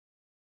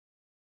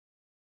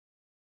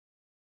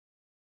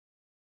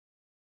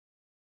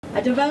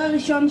הדבר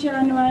הראשון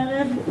שלנו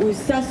הערב הוא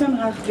ששון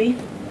רחבי.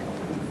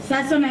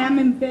 ששון היה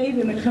מ"פ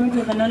במלחמת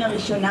לבנון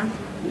הראשונה,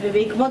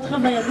 ובעקבות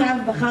חוויותיו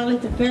בחר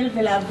לטפל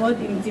ולעבוד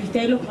עם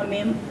צוותי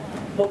לוחמים,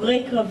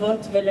 בוגרי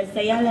קרבות,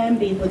 ולסייע להם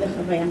בעיבוד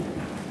החוויה.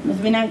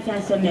 מזמינה את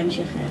ששון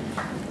להמשך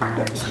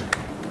הערב.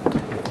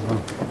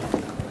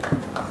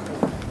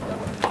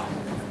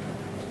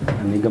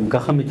 אני גם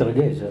ככה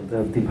מתרגש,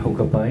 אל תמחאו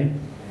כפיים.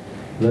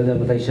 לא יודע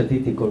מתי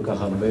שתיתי כל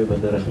כך הרבה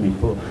בדרך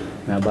מפה,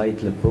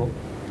 מהבית לפה.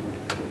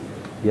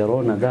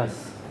 ירון,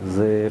 הדס,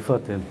 זה איפה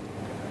אתם?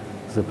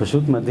 זה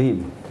פשוט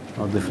מדהים,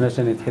 עוד לפני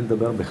שאני אתחיל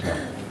לדבר בכלל.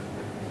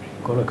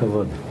 כל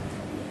הכבוד.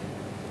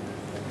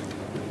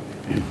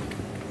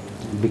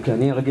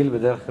 אני רגיל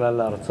בדרך כלל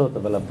לארצות,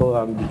 אבל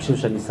פה ביקשו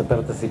שאני אספר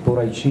את הסיפור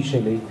האישי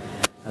שלי,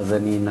 אז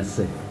אני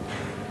אנסה.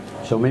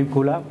 שומעים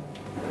כולם?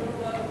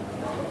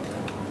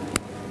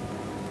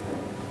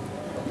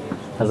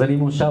 אז אני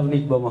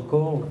מושבניק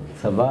במקור,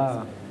 צבא,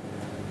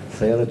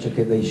 סיירת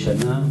שקד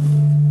הישנה.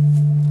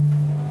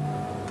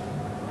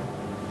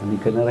 אני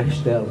כנראה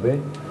אשתה הרבה.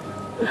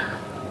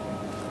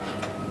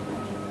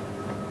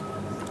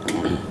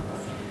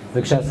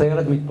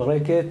 וכשהסיירת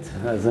מתפרקת,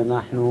 אז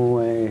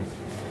אנחנו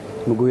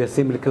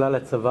מגויסים לכלל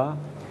הצבא,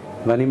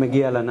 ואני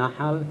מגיע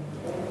לנחל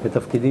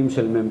בתפקידים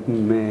של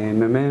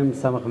מ"מ,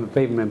 סמ"ך מ"פ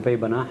ומ"פ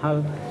בנחל,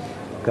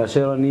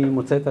 כאשר אני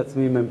מוצא את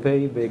עצמי מ"פ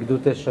בגדוד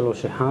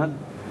 931,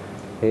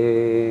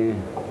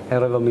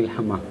 ערב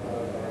המלחמה.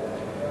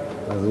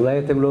 אז אולי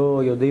אתם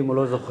לא יודעים או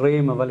לא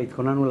זוכרים, אבל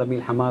התכוננו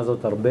למלחמה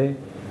הזאת הרבה.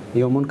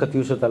 היו המון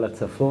קטיושות על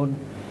הצפון,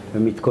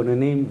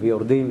 ומתכוננים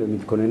ויורדים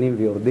ומתכוננים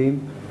ויורדים,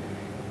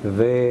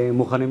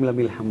 ומוכנים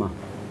למלחמה.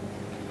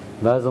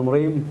 ואז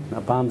אומרים,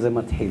 הפעם זה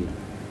מתחיל.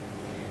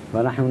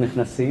 ואנחנו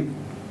נכנסים,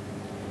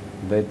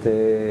 ואת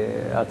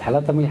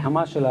התחלת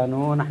המלחמה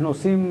שלנו אנחנו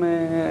עושים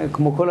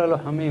כמו כל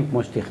הלוחמים,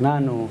 כמו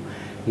שתכננו,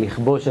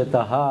 לכבוש את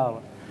ההר,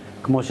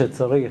 כמו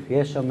שצריך.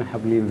 יש שם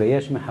מחבלים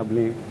ויש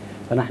מחבלים,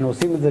 ואנחנו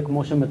עושים את זה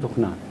כמו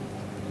שמתוכנן,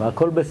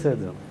 והכל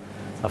בסדר.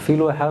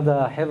 אפילו אחד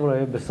החבר'ה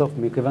בסוף,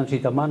 מכיוון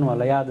שהתאמנו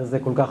על היעד הזה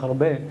כל כך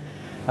הרבה,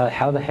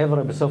 אחד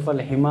החבר'ה בסוף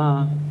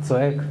הלחימה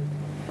צועק,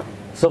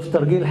 סוף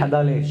תרגיל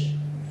חדל אש.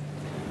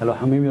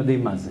 הלוחמים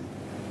יודעים מה זה.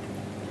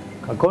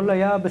 הכל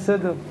היה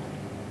בסדר.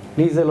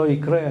 לי זה לא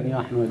יקרה,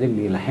 אנחנו יודעים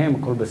להילחם,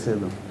 הכל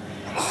בסדר.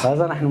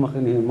 ואז אנחנו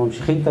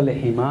ממשיכים את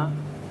הלחימה,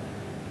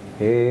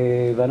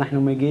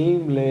 ואנחנו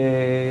מגיעים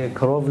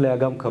לקרוב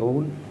לאגם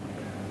קרון,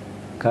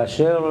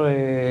 כאשר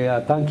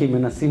הטנקים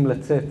מנסים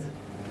לצאת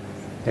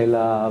אל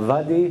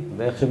הוואדי,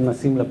 ואיך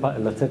שמנסים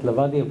לצאת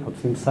לוואדי, הם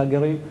חוטפים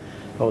סגרים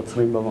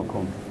ועוצרים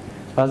במקום.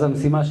 אז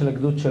המשימה של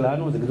הגדוד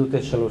שלנו זה גדוד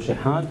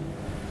 931,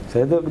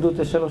 בסדר? גדוד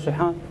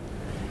 931.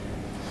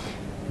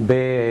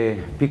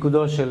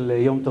 בפיקודו של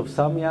יום טוב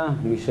סמיה,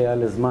 מי שהיה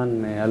לזמן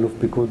אלוף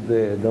פיקוד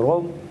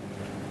דרום,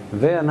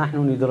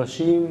 ואנחנו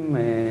נדרשים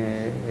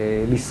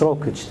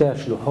לסרוק את שתי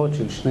השלוחות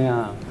של שני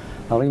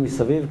הערים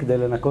מסביב כדי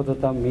לנקות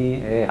אותם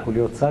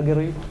מחוליות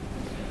סגרים.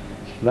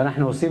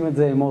 ואנחנו עושים את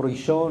זה עם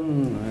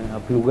ראשון,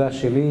 הפלוגה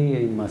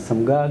שלי, עם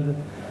הסמג"ד,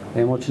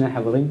 עם עוד שני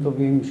חברים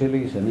טובים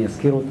שלי, שאני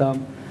אזכיר אותם.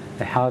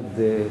 אחד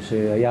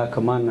שהיה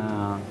הקמן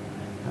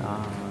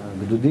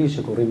הגדודי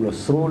שקוראים לו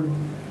סרול,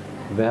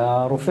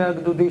 והרופא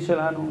הגדודי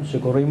שלנו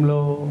שקוראים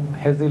לו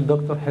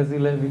דוקטור חזי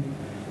לוי.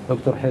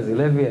 דוקטור חזי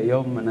לוי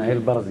היום מנהל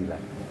ברזילי,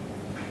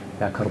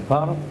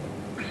 והקרפר.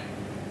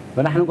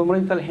 ואנחנו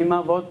גומרים את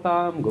הלחימה ועוד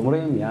פעם,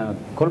 גומרים,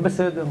 הכל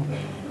בסדר.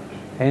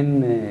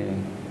 אין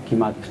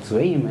כמעט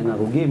פצועים, אין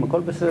הרוגים,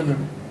 הכל בסדר.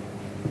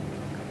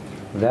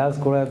 ואז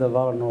קורה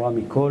הדבר הנורא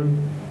מכל.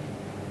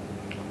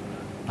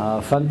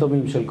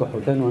 הפנטומים של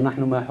כוחותינו,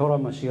 אנחנו מאחורה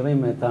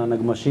משאירים את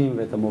הנגמשים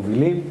ואת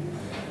המובילים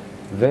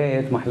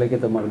ואת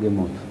מחלקת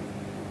המרגמות.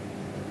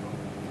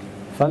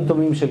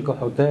 פנטומים של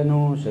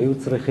כוחותינו שהיו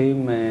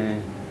צריכים,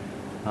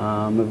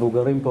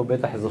 המבוגרים פה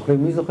בטח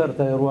זוכרים, מי זוכר את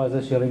האירוע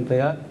הזה שירים את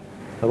היד?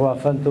 אירוע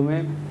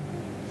הפנטומים?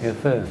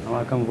 יפה,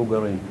 רק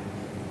המבוגרים.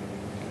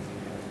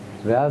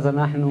 ואז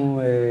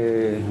אנחנו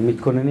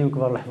מתכוננים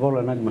כבר לחבור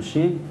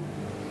לנגמשים.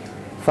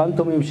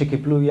 פנטומים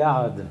שקיפלו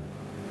יעד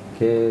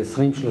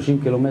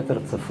כ-20-30 קילומטר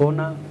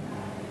צפונה,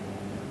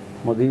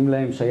 מודיעים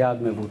להם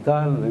שהיעד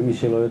מבוטל, ומי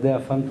שלא יודע,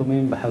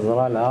 פנטומים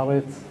בחזרה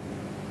לארץ,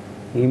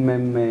 אם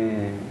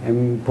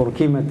הם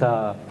פורקים את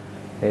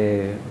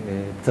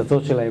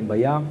הפצצות שלהם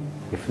בים,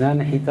 לפני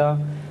הנחיתה,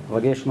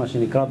 אבל יש מה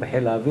שנקרא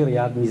בחיל האוויר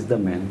יעד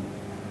מזדמן.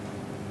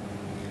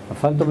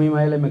 הפנטומים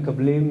האלה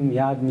מקבלים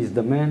יעד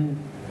מזדמן,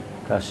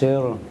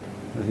 כאשר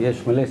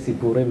יש מלא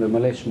סיפורים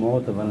ומלא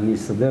שמועות, אבל אני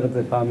אסדר את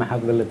זה פעם אחת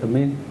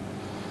ולתמיד.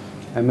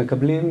 הם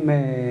מקבלים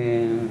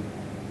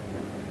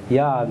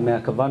יעד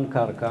מהכוון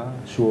קרקע,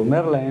 שהוא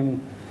אומר להם,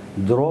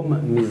 דרום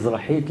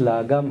מזרחית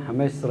לאגם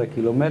 15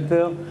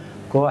 קילומטר,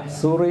 כוח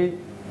סורי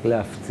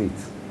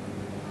להפציץ.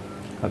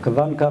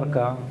 הכוון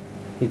קרקע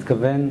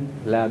התכוון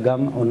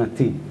לאגם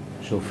עונתי,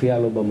 שהופיע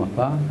לו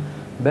במפה,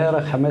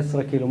 בערך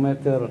 15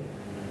 קילומטר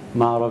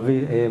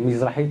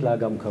מזרחית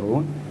לאגם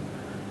קרון.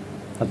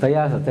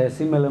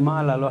 הטייסים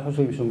מלמעלה לא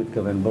חושבים שהוא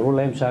מתכוון, ברור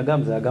להם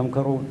שהאגם זה אגם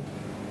קרון.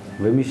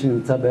 ומי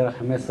שנמצא בערך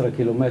 15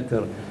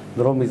 קילומטר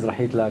דרום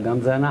מזרחית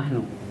לאגם זה אנחנו.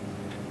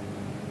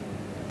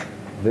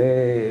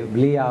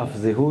 ובלי אף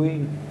זיהוי,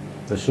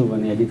 ושוב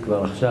אני אגיד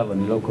כבר עכשיו,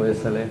 אני לא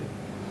כועס עליהם,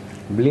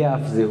 בלי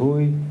אף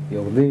זיהוי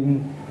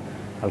יורדים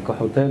על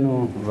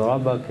כוחותינו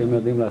ורבק, הם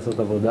יודעים לעשות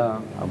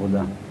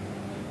עבודה.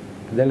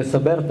 כדי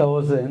לסבר את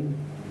האוזן,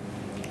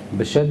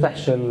 בשטח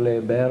של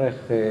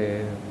בערך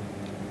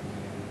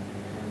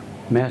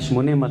 180-200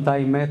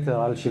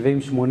 מטר על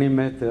 70-80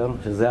 מטר,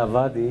 שזה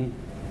הוואדי,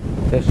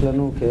 יש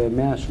לנו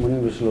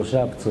כ-183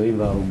 פצועים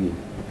והרוגים.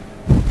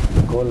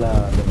 כל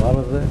הדבר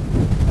הזה.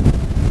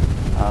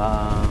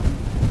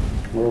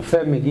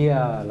 הרופא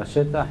מגיע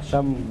לשטח,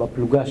 שם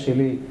בפלוגה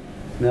שלי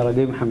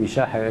נהרגים 5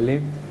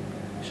 חיילים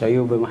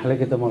שהיו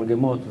במחלקת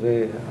המרגמות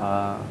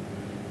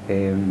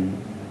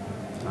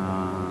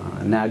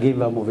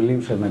והנהגים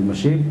והמובילים של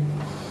נגמשים.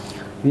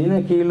 והנה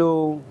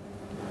כאילו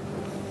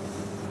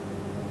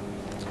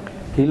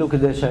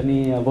כדי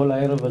שאני אבוא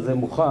לערב הזה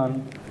מוכן,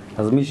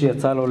 אז מי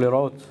שיצא לו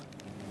לראות,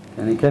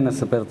 אני כן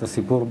אספר את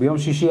הסיפור. ביום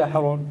שישי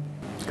האחרון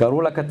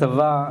קראו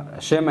לכתבה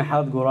שם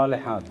אחד גורל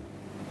אחד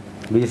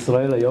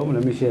בישראל היום,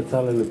 למי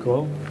שיצא לו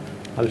לקרוא,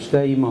 על שתי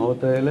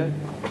האימהות האלה.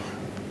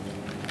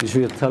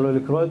 מישהו יצא לו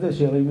לקרוא את זה,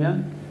 שירים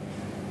יד?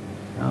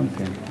 גם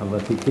כן,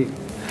 הוותיקי.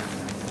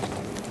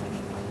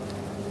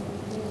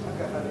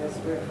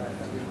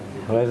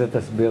 אחרי זה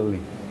תסביר לי.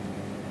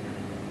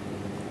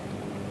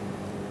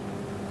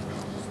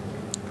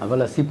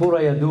 אבל הסיפור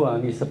הידוע,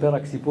 אני אספר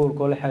רק סיפור,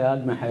 כל אחד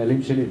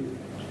מהחיילים שלי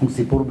הוא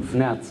סיפור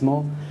בפני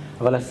עצמו,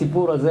 אבל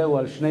הסיפור הזה הוא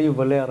על 2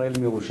 יובלי הראל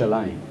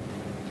מירושלים,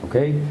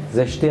 אוקיי?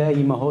 זה 2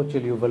 האימהות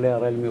של יובלי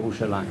הראל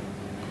מירושלים.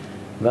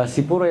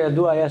 והסיפור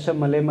הידוע היה שם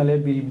מלא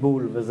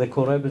בלבול, וזה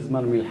קורה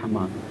בזמן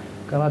מלחמה.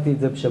 קראתי את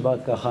זה בשבת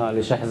ככה,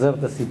 לשחזר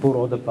את הסיפור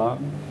עוד הפעם,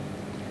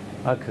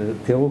 רק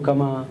תראו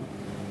כמה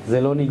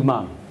זה לא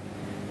נגמר.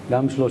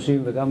 גם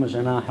 30 וגם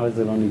השנה אחרי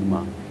זה לא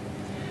נגמר.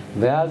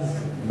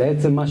 ואז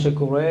בעצם מה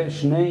שקורה,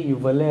 2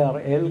 יובלי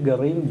הראל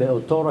גרים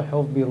באותו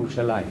רחוב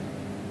בירושלים.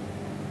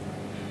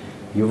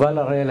 יובל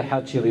הראל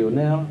אחד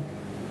שריונר,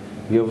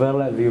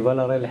 ויובל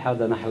הראל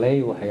אחד הנחלאי,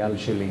 הוא חייל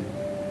שלי.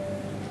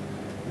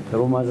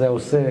 תראו מה זה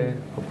עושה,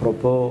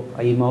 אפרופו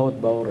האימהות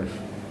בעורף.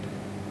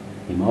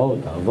 אימהות,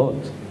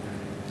 אבות,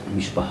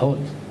 משפחות.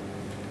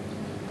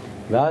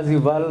 ואז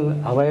יובל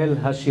הראל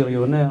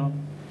השריונר,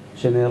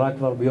 שנהרג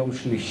כבר ביום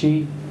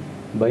שלישי,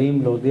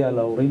 באים להודיע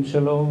להורים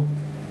שלו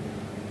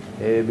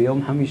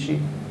ביום חמישי.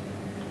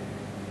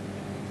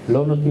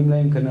 לא נותנים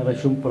להם כנראה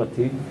שום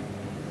פרטים.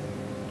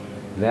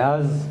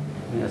 ואז,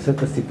 אני אעשה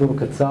את הסיפור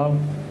קצר,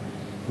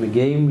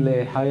 מגיעים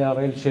לחי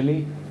הראל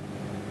שלי,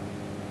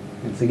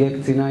 נציגי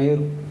קצינה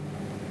עיר,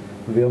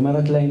 והיא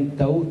אומרת להם,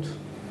 טעות,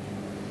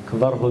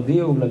 כבר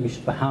הודיעו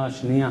למשפחה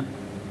השנייה.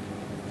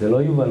 זה לא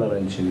יובל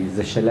הראל שלי,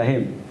 זה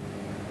שלהם.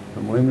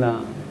 אומרים לה,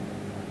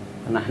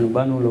 אנחנו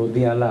באנו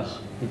להודיע לך.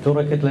 היא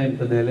תורקת להם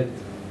את הדלת,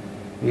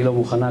 היא לא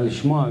מוכנה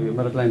לשמוע, היא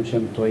אומרת להם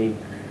שהם טועים.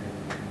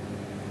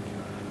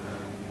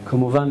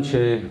 כמובן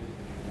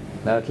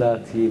שלאט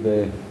לאט היא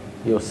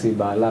ויוסי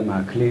בעלה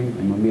מעכלים,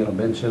 עם אמיר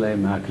הבן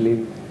שלהם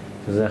מעכלים,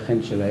 שזה אכן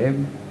שלהם.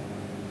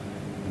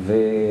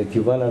 ואת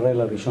יובל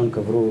הראל הראשון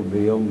קברו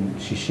ביום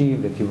שישי,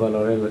 ואת יובל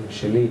הראל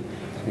שלי,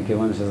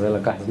 מכיוון שזה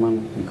לקח זמן,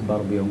 נקבר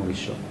ביום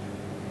ראשון.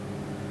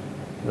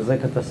 וזה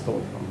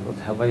קטסטרופה. זאת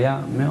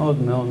חוויה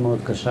מאוד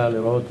קשה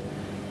לראות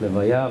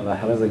לוויה,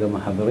 ואחרי זה גם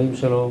החברים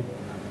שלו,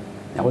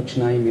 עוד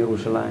 2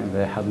 מירושלים,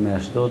 ואחד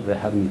מאשדוד,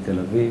 ואחד מתל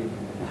אביב,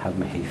 אחד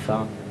מחיפה,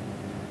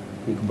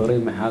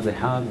 נקברים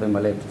אחד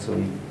ומלא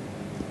פצועים.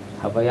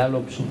 חוויה לא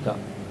פשוטה.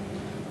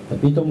 אתה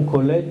פתאום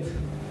קולט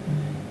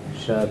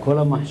שכל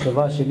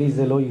המחשבה שלי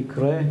זה לא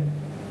יקרה,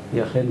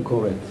 היא אכן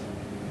קורית.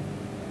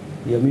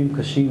 ימים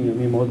קשים,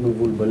 ימים מאוד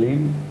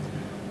מבולבלים.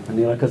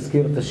 אני רק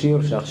אזכיר את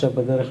השיר שעכשיו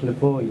בדרך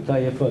לפה, איתי,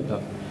 איפה אתה?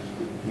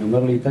 אני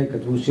אומר לי, איתי,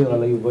 כתבו שיר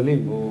על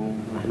היובלים,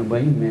 אנחנו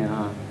באים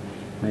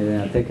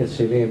מהטקס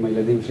שלי עם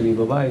הילדים שלי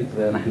בבית,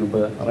 ואנחנו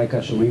ברקע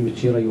שומעים את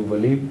שיר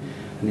היובלים.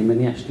 אני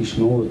מניח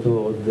שתשמעו אותו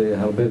עוד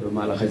הרבה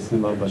במהלך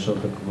 24 שעות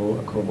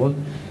הקרובות,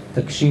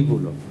 תקשיבו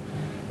לו.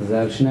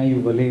 זה על 2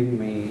 יובלים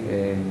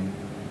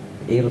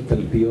מעיר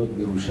תלפיות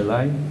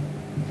בירושלים,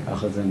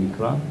 ככה זה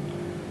נקרא.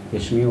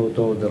 ישמיעו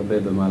אותו עוד הרבה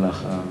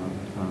במהלך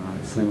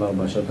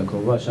 24 שעות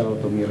הקרובה, שר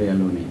אותו מירי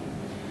אלוני.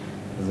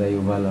 זה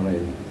יובל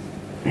הראל.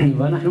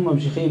 ואנחנו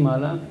ממשיכים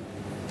הלאה,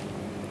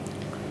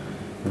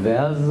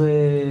 ואז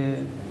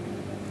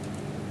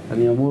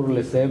אני אמור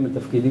לסיים את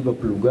תפקידי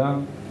בפלוגה,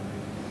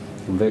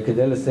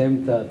 וכדי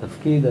לסיים את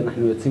התפקיד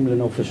אנחנו יוצאים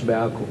לנופש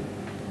בעכו.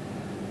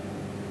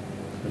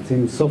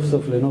 יוצאים סוף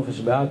סוף לנופש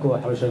בעכו,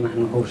 אחרי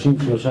שאנחנו חורשים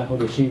 3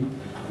 חודשים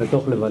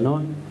לתוך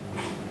לבנון,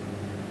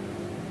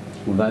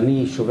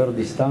 ואני שובר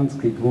דיסטנס,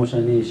 כי כמו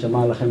שאני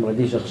שמע לכם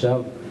רגיש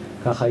עכשיו,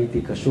 ככה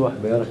הייתי קשוח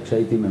בערך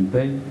כשהייתי מ"פ,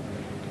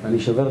 ואני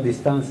שובר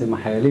דיסטנס עם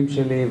החיילים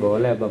שלי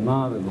ועולה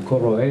הבמה ובקור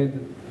רועד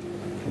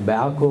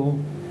בעכו,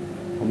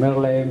 אומר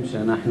להם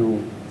שאנחנו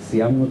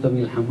סיימנו את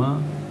המלחמה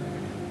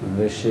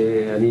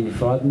ושאני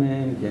נפרד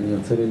מהם כי אני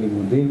יוצא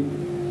ללימודים.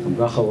 גם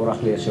ככה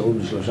הוארך לי השירות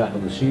ב3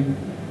 חודשים,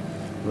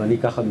 ואני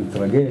ככה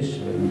מתרגש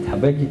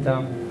ומתחבק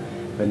איתם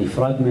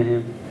ונפרד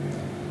מהם.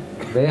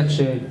 ואיך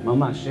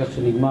שממש, איך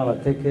שנגמר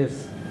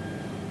הטקס,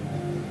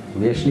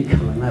 ויש לי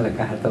כוונה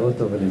לקחת את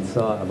האוטו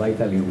ולנסוע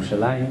הביתה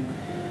לירושלים.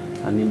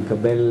 אני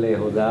מקבל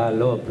הודעה,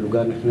 לא,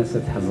 הפלוגה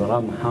נכנסת חזרה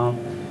מחר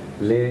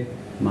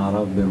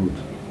למערב ביירות.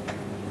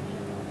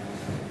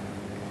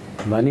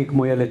 ואני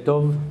כמו ילד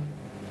טוב,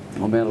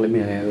 אומר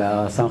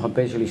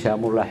לסמ"פ שלי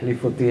שאמור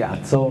להחליף אותי,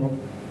 עצור,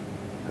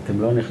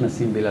 אתם לא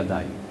נכנסים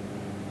בלעדיי.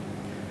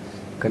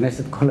 מכנס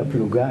את כל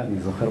הפלוגה, אני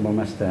זוכר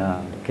ממש את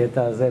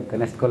הקטע הזה,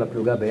 מכנס את כל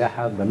הפלוגה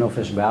ביחד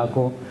בנופש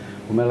בעכו,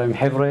 אומר להם,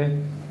 חבר'ה,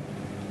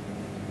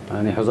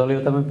 אני חוזר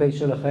להיות המ"פ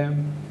שלכם,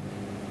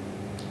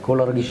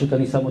 כל הרגישות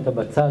אני שם אותה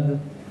בצד,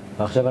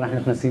 ועכשיו אנחנו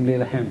נכנסים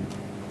להילחם.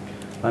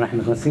 ואנחנו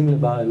נכנסים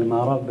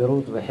למערב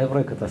ביירות,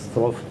 וחבר'ה,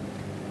 קטסטרופה.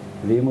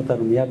 ואם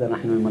אותנו מיד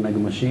אנחנו עם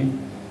הנגמשים,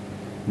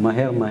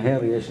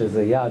 מהר יש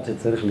איזה יעד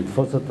שצריך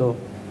לתפוס אותו,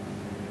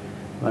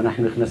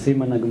 ואנחנו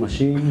נכנסים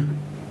הנגמשים,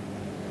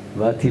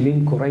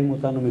 והטילים קוראים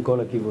אותנו מכל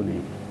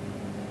הכיוונים.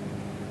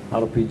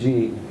 RPG,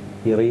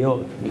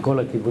 יריות, מכל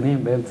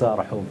הכיוונים באמצע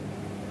הרחוב.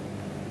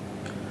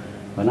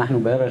 ואנחנו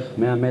בערך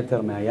 100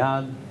 מטר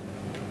מהיעד,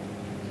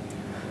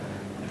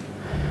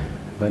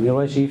 ואני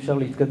רואה שאי אפשר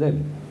להתקדם.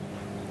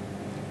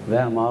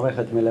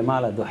 והמערכת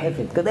מלמעלה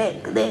דוחפת,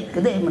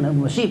 קדם,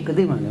 נגמשים,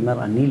 קדימה. אני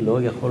אומר, אני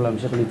לא יכול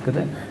להמשיך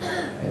להתקדם.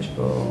 יש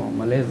פה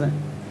מלא זה.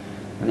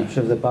 אני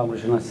חושב שזו פעם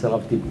ראשונה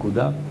שסירבתי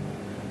פקודה.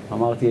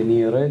 אמרתי,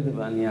 אני ארד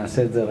ואני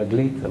אעשה את זה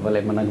רגלית, אבל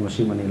עם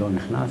הנגמשים אני לא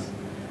נכנס.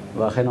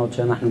 ואכן עוד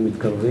שאנחנו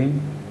מתקרבים,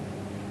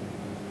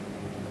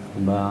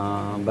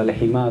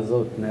 בלחימה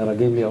הזאת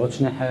נהרגים לי עוד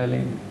 2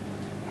 חיילים.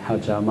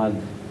 אחד שעמד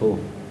פה,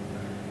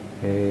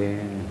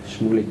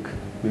 שמוליק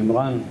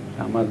ממרן,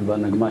 שעמד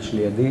בנגמש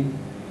לידי,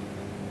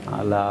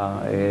 על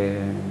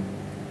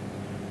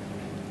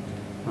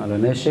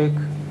הנשק.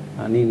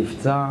 אני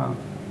נפצע,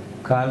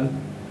 קל,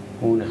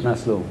 הוא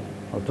נכנס לו,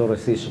 אותו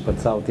רסיס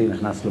שפצע אותי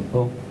נכנס לו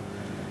פה,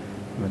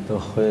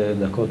 בתוך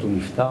דקות הוא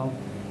נפטר,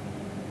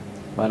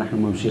 ואנחנו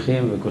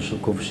ממשיכים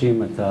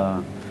וכובשים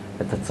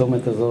את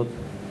הצומת הזאת,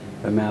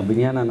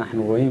 ומהבניין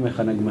אנחנו רואים איך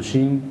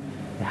הנגמשים,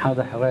 אחד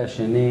אחרי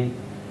השני,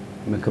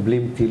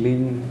 מקבלים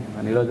טילים.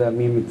 אני לא יודע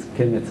מי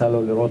כן יצא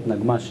לו לראות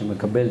נגמש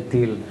שמקבל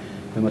טיל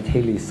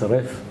ומתחיל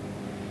להישרף.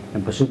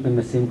 הם פשוט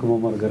נמסים כמו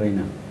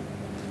מרגרינה.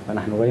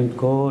 ואנחנו רואים את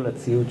כל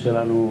הציוד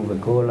שלנו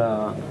וכל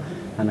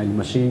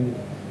הנגמשים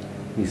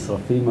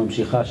נשרפים,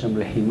 ממשיכה שם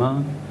לחימה.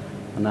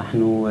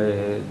 אנחנו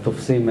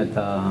תופסים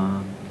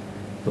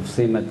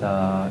את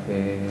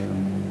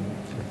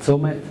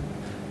הצומת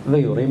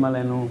ויורים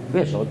עלינו,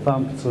 ויש עוד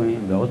פעם פצועים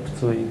ועוד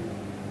פצועים.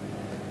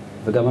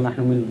 וגם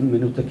אנחנו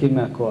מנותקים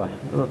מהכוח.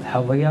 זאת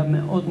חוויה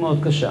מאוד מאוד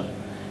קשה.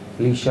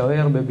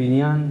 להישאר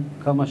בבניין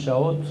כמה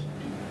שעות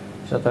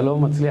שאתה לא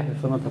מצליח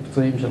לפנות את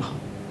הפצועים שלך.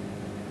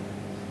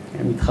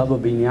 הם איתך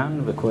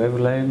בבניין וכואב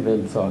להם והם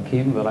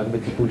צועקים ורק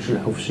בטיפול של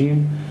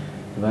חופשים,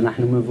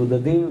 ואנחנו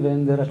מבודדים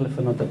ואין דרך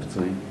לפנות את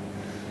הפצועים.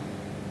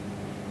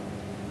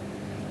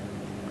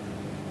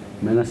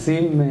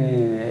 מנסים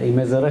עם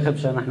איזה רכב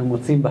שאנחנו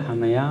מוצאים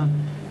בחנייה,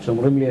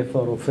 שאומרים לי איפה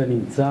הרופא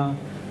נמצא,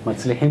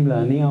 מצליחים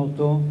להניע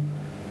אותו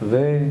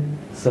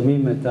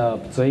ושמים את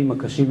הפצועים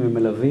הקשים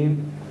ומלווים,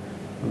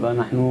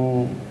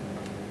 ואנחנו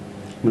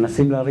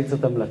מנסים להריץ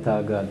אותם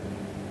לתאגד.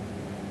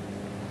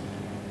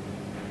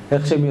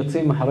 איך שהם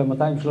יוצאים אחרי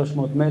 200-300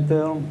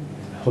 מטר,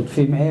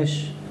 חוטפים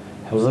אש,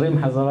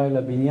 חוזרים חזרה אל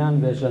הבניין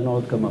ויש לנו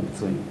עוד כמה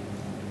פצועים.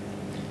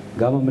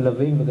 גם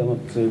המלווים וגם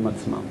הפצועים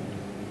עצמם.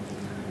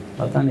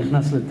 ואתה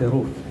נכנס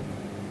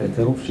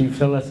לטירוף שאי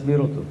אפשר להסביר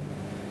אותו.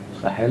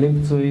 יש לך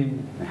חיילים פצועים,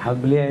 אחד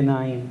בלי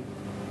עיניים,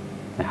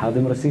 אחד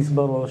עם רסיס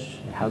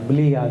בראש, אחד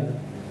בלי יד,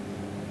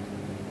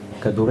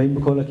 כדורים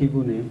בכל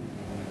הכיוונים,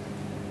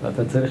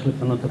 ואתה צריך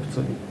לפנות את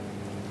הפצועים.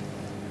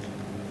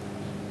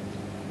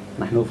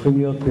 אנחנו הופכים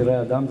להיות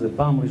פראי אדם, זו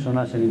פעם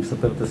ראשונה שאני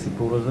מספר את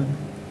הסיפור הזה,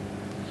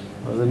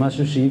 אבל זה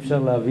משהו שאי אפשר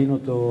להבין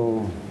אותו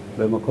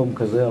במקום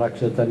כזה, רק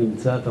כשאתה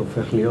נמצא אתה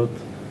הופך להיות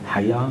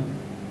חיה,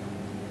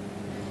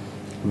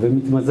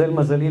 ומתמזל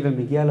מזלי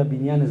ומגיע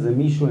לבניין איזה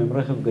מישהו עם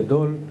רכב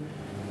גדול,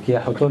 כי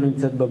אחותו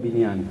נמצאת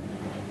בבניין.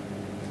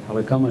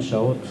 אחרי כמה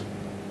שעות,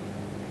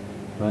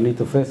 ואני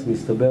תופס,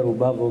 מסתבר, הוא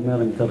בא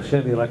ואומר, אם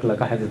תרשה לי רק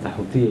לקחת את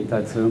אחותי, היא הייתה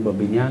אצלנו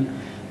בבניין,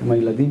 עם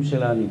הילדים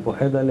שלה, אני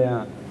פוחד עליה,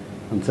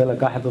 אני רוצה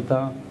לקחת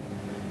אותה,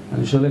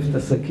 אני שולף את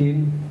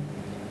הסכין,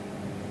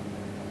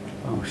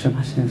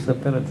 שמה שאני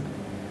מספר את זה,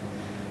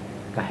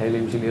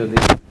 כחיילים שלי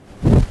יודעים.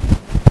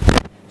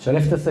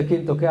 שולף את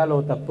הסכין, תוקע לו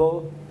אותה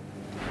פה,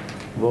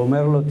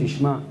 ואומר לו,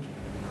 תשמע,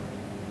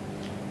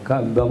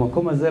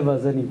 במקום הזה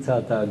והזה נמצא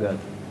התאגד.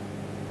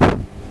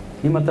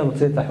 אם אתה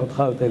רוצה את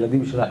אחותך או את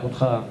הילדים של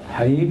אחותך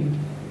חיים,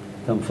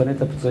 אתה מפנה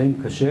את הפצועים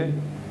קשה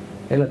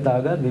אל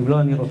התאגד, ואם לא,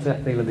 אני רוצח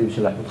את הילדים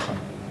של אחותך.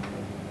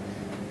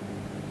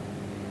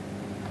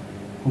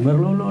 הוא אומר,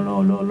 לא, לא,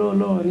 לא, לא, לא,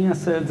 לא, אני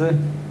אעשה את זה.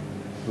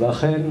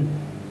 ואכן,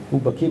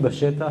 הוא בקיא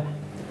בשטח,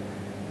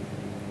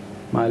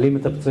 מעלים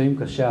את הפצועים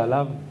קשה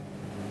עליו,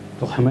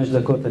 תוך 5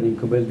 דקות אני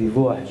מקבל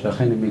דיווח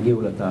שאכן הם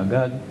הגיעו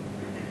לתאגד,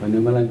 ואני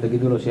אומר להם,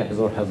 תגידו לו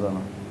שיחזור חזרה.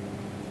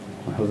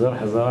 הוא חוזר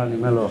חזרה, אני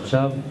אומר לו,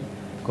 עכשיו,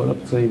 כל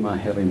הפצועים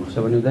האחרים.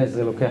 עכשיו אני יודע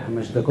שזה לוקח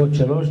 5 דקות,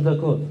 3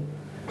 דקות.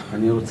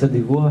 אני רוצה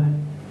דיווח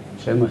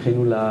שהם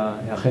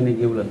אכן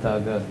הגיעו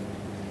לתאג"ד.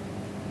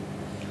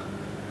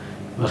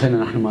 ולכן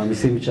אנחנו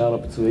מעמיסים את שאר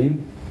הפצועים.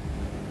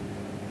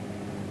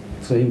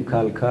 פצועים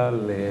קל,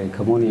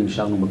 כמוני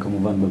נשארנו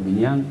כמובן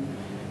בבניין.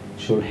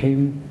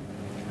 שולחים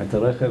את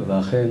הרכב,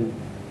 ואכן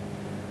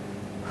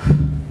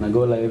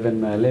נגול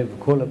האבן מהלב,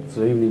 כל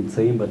הפצועים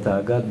נמצאים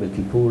בתאג"ד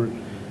בטיפול,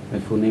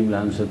 מפונים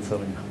לאן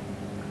שצריך.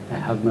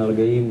 אחד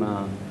מהרגעים,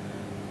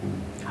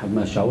 אחד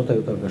מהשעות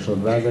היותר קשות,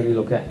 ואז אני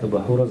לוקח את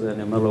הבחור הזה,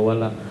 אני אומר לו,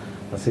 וואלה,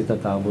 עשית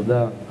את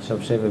העבודה, עכשיו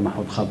שב עם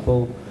אחותך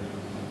פה,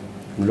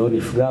 לא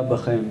נפגע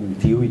בכם,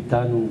 תהיו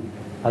איתנו,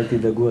 אל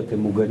תדאגו, אתם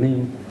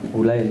מוגנים,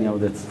 אולי אני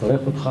עוד אצטרך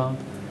אותך,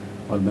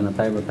 אבל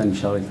בינתיים אתה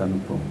נשאר איתנו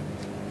פה.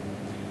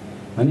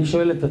 ואני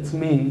שואל את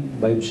עצמי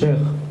בהמשך,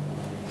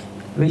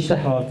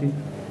 והשתחררתי,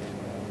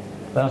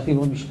 והלכתי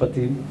ללמוד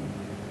משפטים,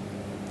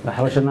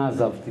 ואחרי שנה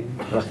עזבתי,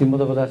 הלכתי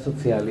ללמוד עבודה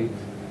סוציאלית,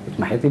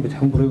 התמחיתי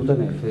בתחום בריאות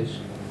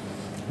הנפש,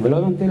 ולא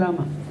הבנתי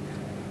למה.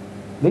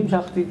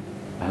 והמשכתי,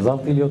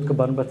 חזרתי להיות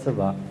קב"ן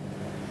בצבא,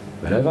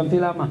 ולא הבנתי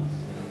למה.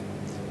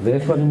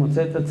 ואיפה אני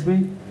מוצא את עצמי?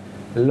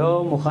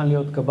 לא מוכן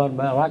להיות קב"ן,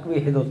 רק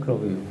ביחידות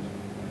קרביות.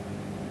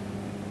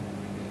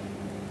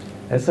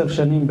 10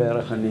 שנים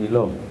בערך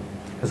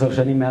 10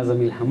 שנים מאז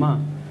המלחמה,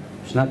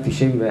 שנת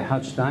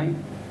 91-2,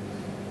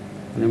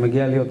 אני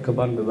מגיע להיות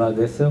קב"ן בבה"ד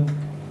 10.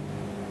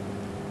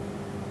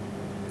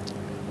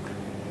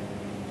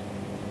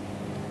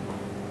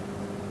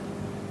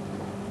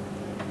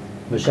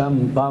 ושם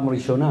פעם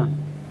ראשונה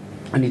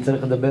אני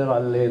צריך לדבר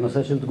על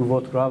נושא של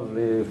תגובות קרב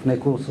לפני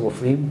קורס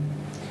רופאים,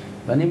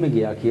 ואני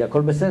מגיע כי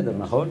הכל בסדר,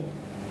 נכון?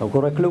 לא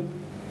קורה כלום.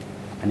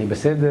 אני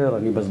בסדר,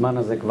 אני בזמן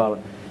הזה כבר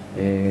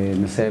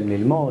מסיים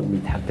ללמוד,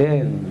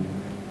 מתחתן,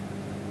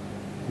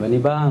 ואני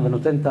בא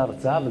ונותן את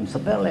ההרצאה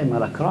ומספר להם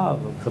על הקרב,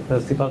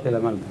 סיפרתי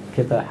להם על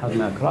קטע אחד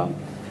מהקרב,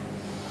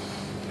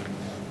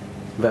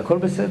 והכל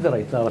בסדר,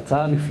 הייתה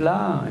הרצאה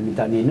נפלאה, הם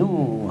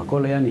התעניינו,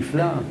 הכל היה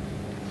נפלא.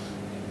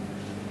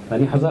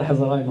 ואני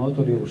חזרה עם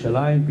האוטו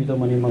לירושלים,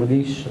 פתאום אני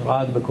מרגיש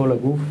רעד בכל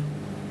הגוף,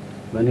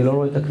 ואני לא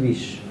רואה את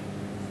הכביש.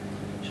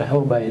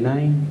 שחור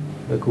בעיניים,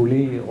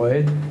 וכולי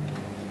רועד,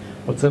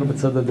 עוצר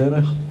בצד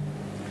הדרך,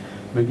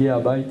 מגיע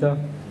הביתה,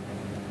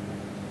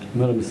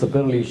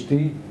 מספר לי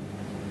אשתי,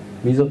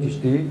 מי זאת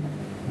אשתי?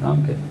 גם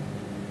כן.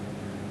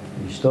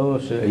 אשתו,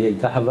 היא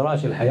הייתה חברה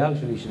של חייל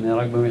שלי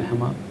שנהרג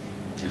במלחמה,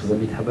 איך זה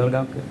מתחבר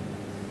גם כן.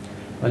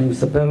 ואני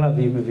מספר לה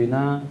והיא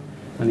מבינה,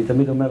 אני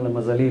תמיד אומר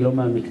למזלי, לא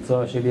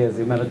מהמקצוע שלי, אז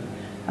היא אומרת,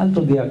 אל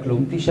תודיע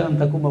כלום, תישן,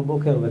 תקום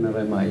בבוקר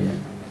ונראה מה יהיה.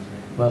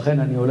 ואכן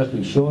אני הולך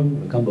לישון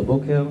וקם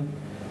בבוקר,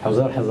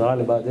 חזרה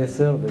לבה"ד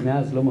 10,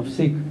 ומאז לא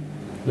מפסיק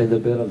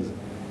לדבר על זה.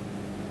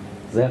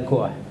 זה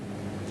הכוח.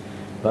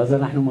 ואז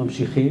אנחנו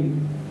ממשיכים,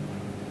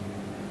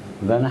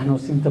 ואנחנו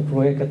עושים את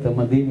הפרויקט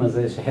המדהים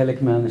הזה,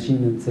 שחלק מהאנשים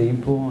נמצאים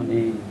פה.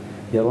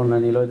 ירון,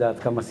 אני לא יודע עד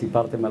כמה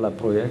סיפרתם על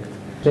הפרויקט.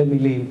 2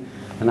 מילים,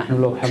 אנחנו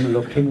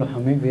לוקחים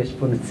לוחמים, ויש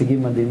פה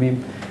נציגים מדהימים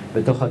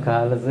בתוך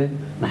הקהל הזה.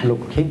 אנחנו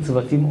לוקחים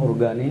צוותים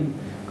אורגניים,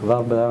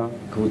 כבר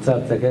בקבוצה,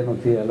 תקן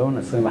אותי אלון,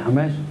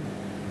 25,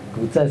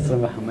 קבוצה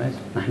 25,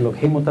 אנחנו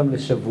לוקחים אותם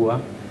לשבוע.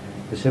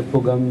 יושב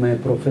פה גם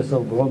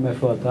פרופסור ברום,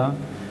 איפה אתה?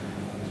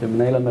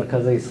 שמנהל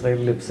המרכז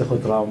הישראלי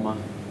לפסיכוטראומה.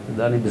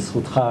 דני,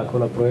 בזכותך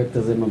כל הפרויקט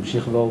הזה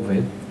ממשיך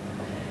ועובד.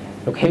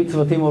 לוקחים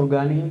צוותים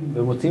אורגניים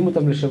ומוציאים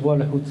אותם לשבוע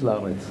לחוץ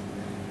לארץ.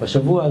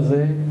 בשבוע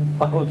הזה,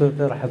 פחות או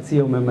יותר חצי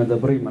יום הם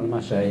מדברים על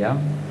מה שהיה,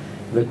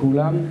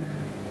 וכולם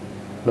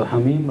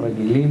לוחמים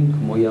רגילים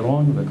כמו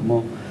ירון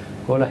וכמו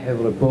כל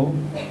החבר'ה פה,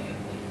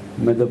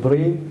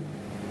 מדברים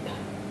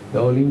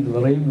ועולים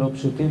דברים לא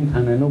פשוטים,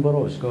 תעננו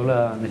בראש, כל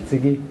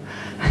הנציגים.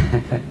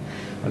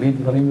 עולים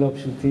דברים לא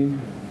פשוטים,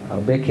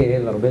 הרבה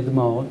כאב, הרבה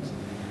דמעות,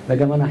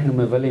 וגם אנחנו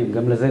מבלים,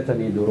 גם לזה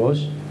תנידו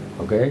ראש,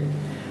 אוקיי?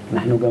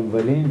 אנחנו גם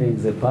מבלים, ואם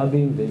זה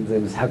פאבים, ואם זה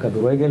משחק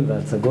כדורגל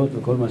והצגות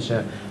וכל מה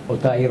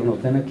שאותה עיר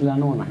נותנת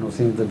לנו, אנחנו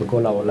עושים את זה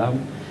בכל העולם.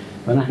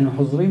 ואנחנו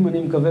חוזרים,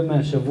 אני מקווה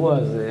מהשבוע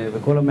הזה,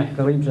 וכל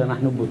המחקרים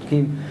שאנחנו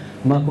בודקים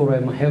מה קורה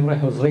עם החבר'ה,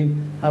 חוזרים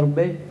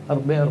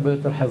הרבה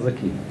יותר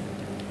חזקים.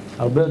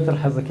 הרבה יותר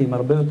חזקים,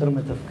 הרבה יותר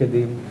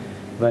מתפקדים,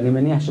 ואני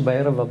מניח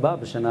שבערב הבא,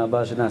 בשנה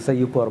הבאה שנעשה,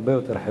 יהיו פה הרבה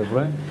יותר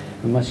חבר'ה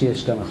ממה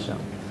שיש כאן עכשיו.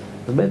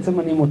 אז בעצם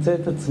אני מוצא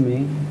את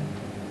עצמי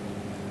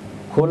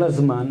כל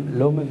הזמן,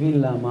 לא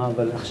מבין למה,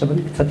 אבל עכשיו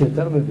אני קצת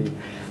יותר מבין,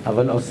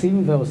 אבל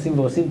עושים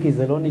ועושים כי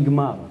זה לא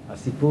נגמר.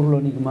 הסיפור לא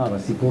נגמר,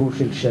 הסיפור הוא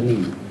של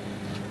שנים.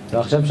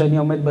 ועכשיו שאני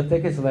עומד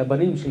בטקס,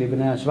 והבנים שלי,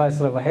 בני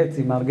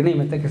ה-17.5,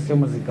 מארגנים את טקס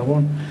יום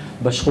הזיכרון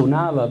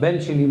בשכונה,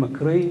 והבן שלי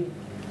מקריא,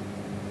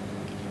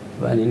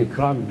 ואני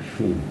נקרע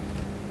מבפנים.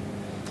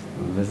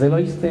 וזה לא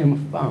יסתיים אף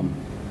פעם.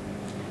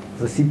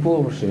 זה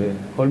סיפור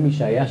שכל מי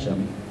שהיה שם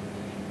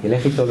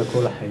ילך איתו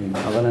לכל החיים.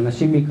 אבל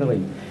אנשים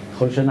יקרים,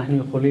 ככל שאנחנו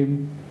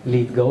יכולים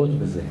להתגאות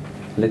בזה,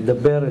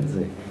 לדבר את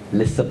זה,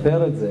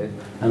 לספר את זה,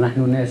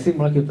 אנחנו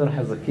נעשים רק יותר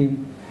חזקים,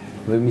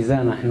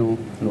 ומזה אנחנו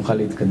נוכל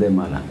להתקדם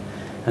הלאה.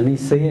 אני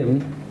אסיים.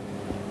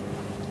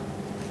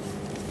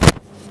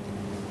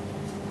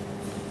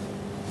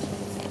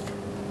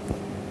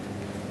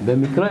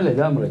 במקרה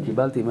לגמרי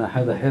קיבלתי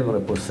מאחד החבר'ה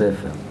פה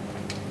ספר.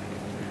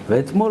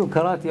 ואתמול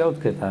קראתי עוד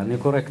קטע, אני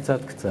קורא קצת,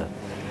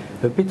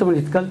 ופתאום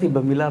נתקלתי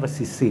במילה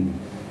רסיסים.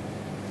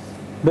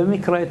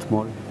 במקרה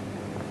אתמול.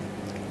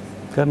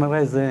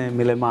 כנראה זה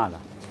מלמעלה.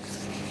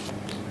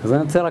 אז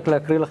אני רוצה רק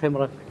להקריא לכם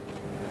רק.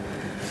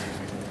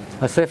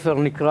 הספר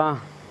נקרא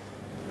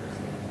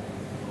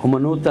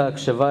אומנות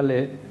ההקשבה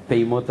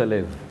לפעימות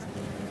הלב.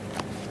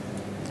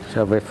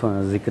 עכשיו, איפה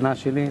הזקנה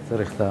שלי?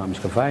 צריך את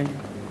המשקפיים.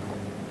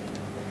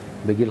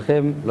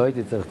 בגילכם לא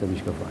הייתי צריך את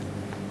המשקפיים.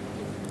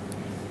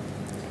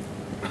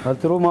 אבל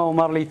תראו מה הוא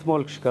אמר לי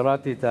אתמול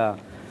כשקראתי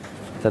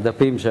את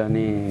הדפים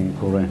שאני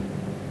קורא.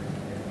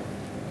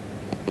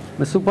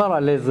 מסופר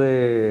על איזה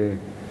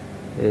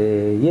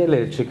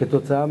ילד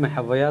שכתוצאה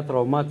מחוויה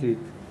טראומטית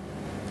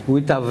הוא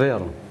התעוור.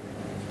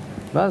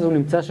 ואז הוא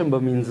נמצא שם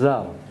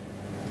במנזר.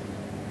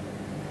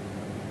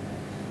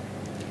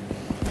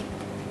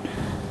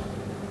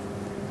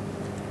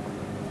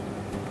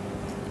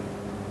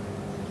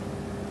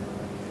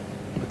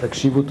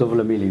 תקשיבו טוב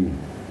למילים.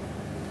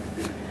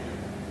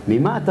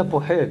 ממה אתה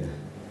פוחד?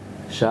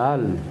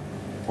 שאל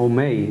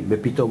אומי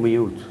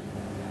בפתאומיות.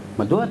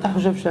 מדוע אתה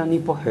חושב שאני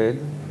פוחד?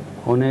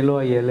 עונה לו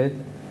הילד.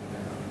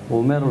 הוא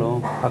אומר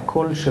לו,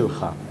 הקול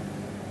שלך.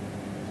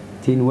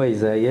 טינווי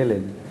זה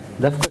הילד.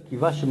 דווקא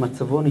קיווה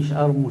שמצבו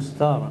נשאר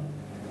מוסתר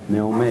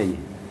מאומי.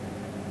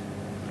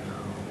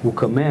 הוא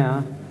כמע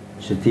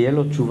שתהיה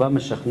לו תשובה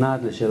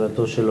משכנעת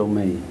לשאלתו של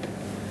אומי.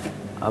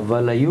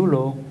 אבל היו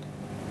לו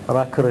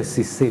רק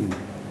רסיסים.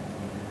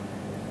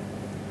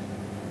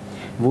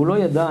 והוא לא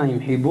ידע עם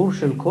חיבור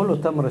של כל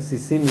אותם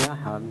רסיסים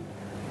יחד,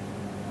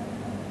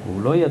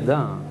 הוא לא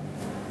ידע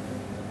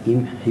עם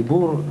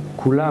חיבור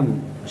כולם,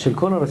 של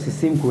כל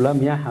הרסיסים כולם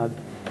יחד,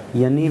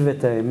 יניב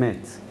את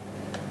האמת.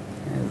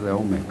 איזה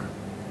עומק.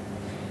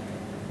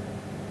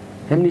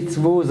 הם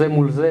ניצבו זה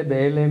מול זה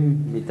באלם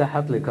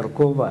מתחת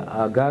לקרקוב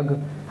הגג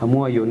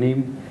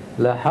המואיונים.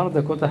 לאחר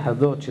דקות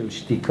אחדות של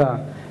שתיקה,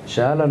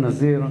 שאל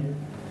הנזיר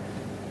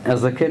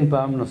הזקן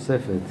פעם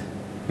נוספת,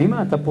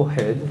 ממה אתה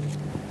פוחד?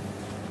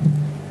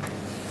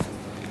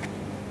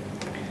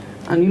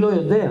 אני לא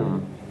יודע,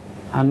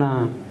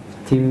 ענה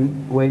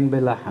ווין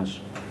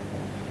בלחש.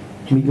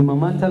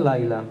 מגממת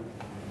הלילה,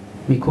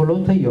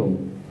 מקולות היום,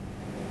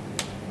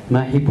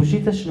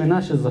 מהחיפושית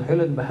השמנה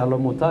שזוחלת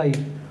בחלומותיי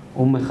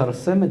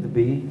ומחרסמת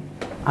בי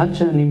עד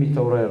שאני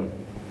מתעורר.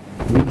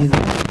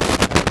 מגזרים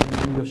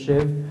אני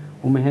יושב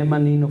ומהם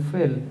אני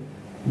נופל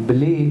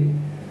בלי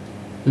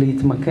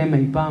להתמקם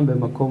אי פעם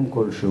במקום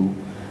כלשהו.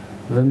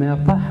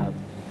 ומהפחד,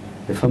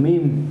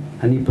 לפעמים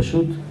אני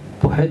פשוט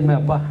פוחד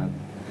מהפחד.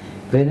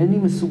 ואינני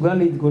מסוגל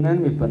להתגונן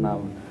מפניו,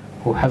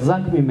 הוא חזק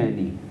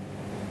ממני.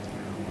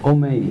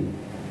 אומי,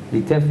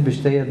 ליטף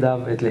בשתי ידיו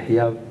את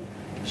לחייו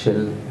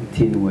של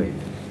טינווי.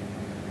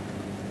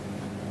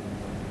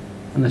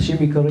 אנשים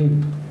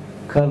יקרים,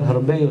 קל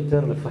הרבה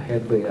יותר לפחד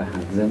ביחד,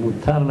 זה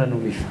מותר לנו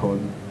לפחוד.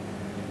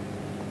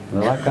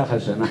 ורק ככה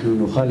שאנחנו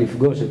נוכל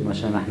לפגוש את מה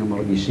שאנחנו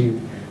מרגישים,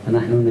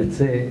 אנחנו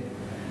נצא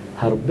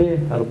הרבה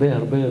הרבה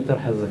הרבה יותר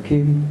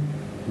חזקים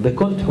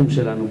בכל תחום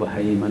שלנו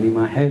בחיים. אני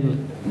מאחל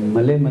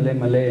מלא מלא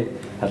מלא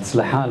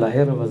הצלחה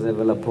לערב הזה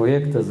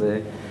ולפרויקט הזה,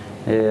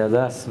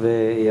 הדס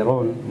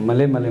וירון,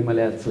 מלא מלא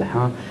מלא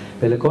הצלחה.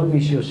 ולכל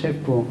מי שיושב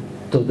פה,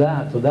 תודה,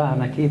 תודה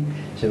ענקית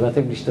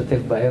שבאתם להשתתף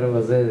בערב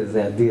הזה,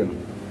 זה אדיר.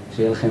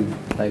 שיהיה לכם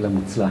לילה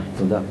מוצלח.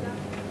 תודה.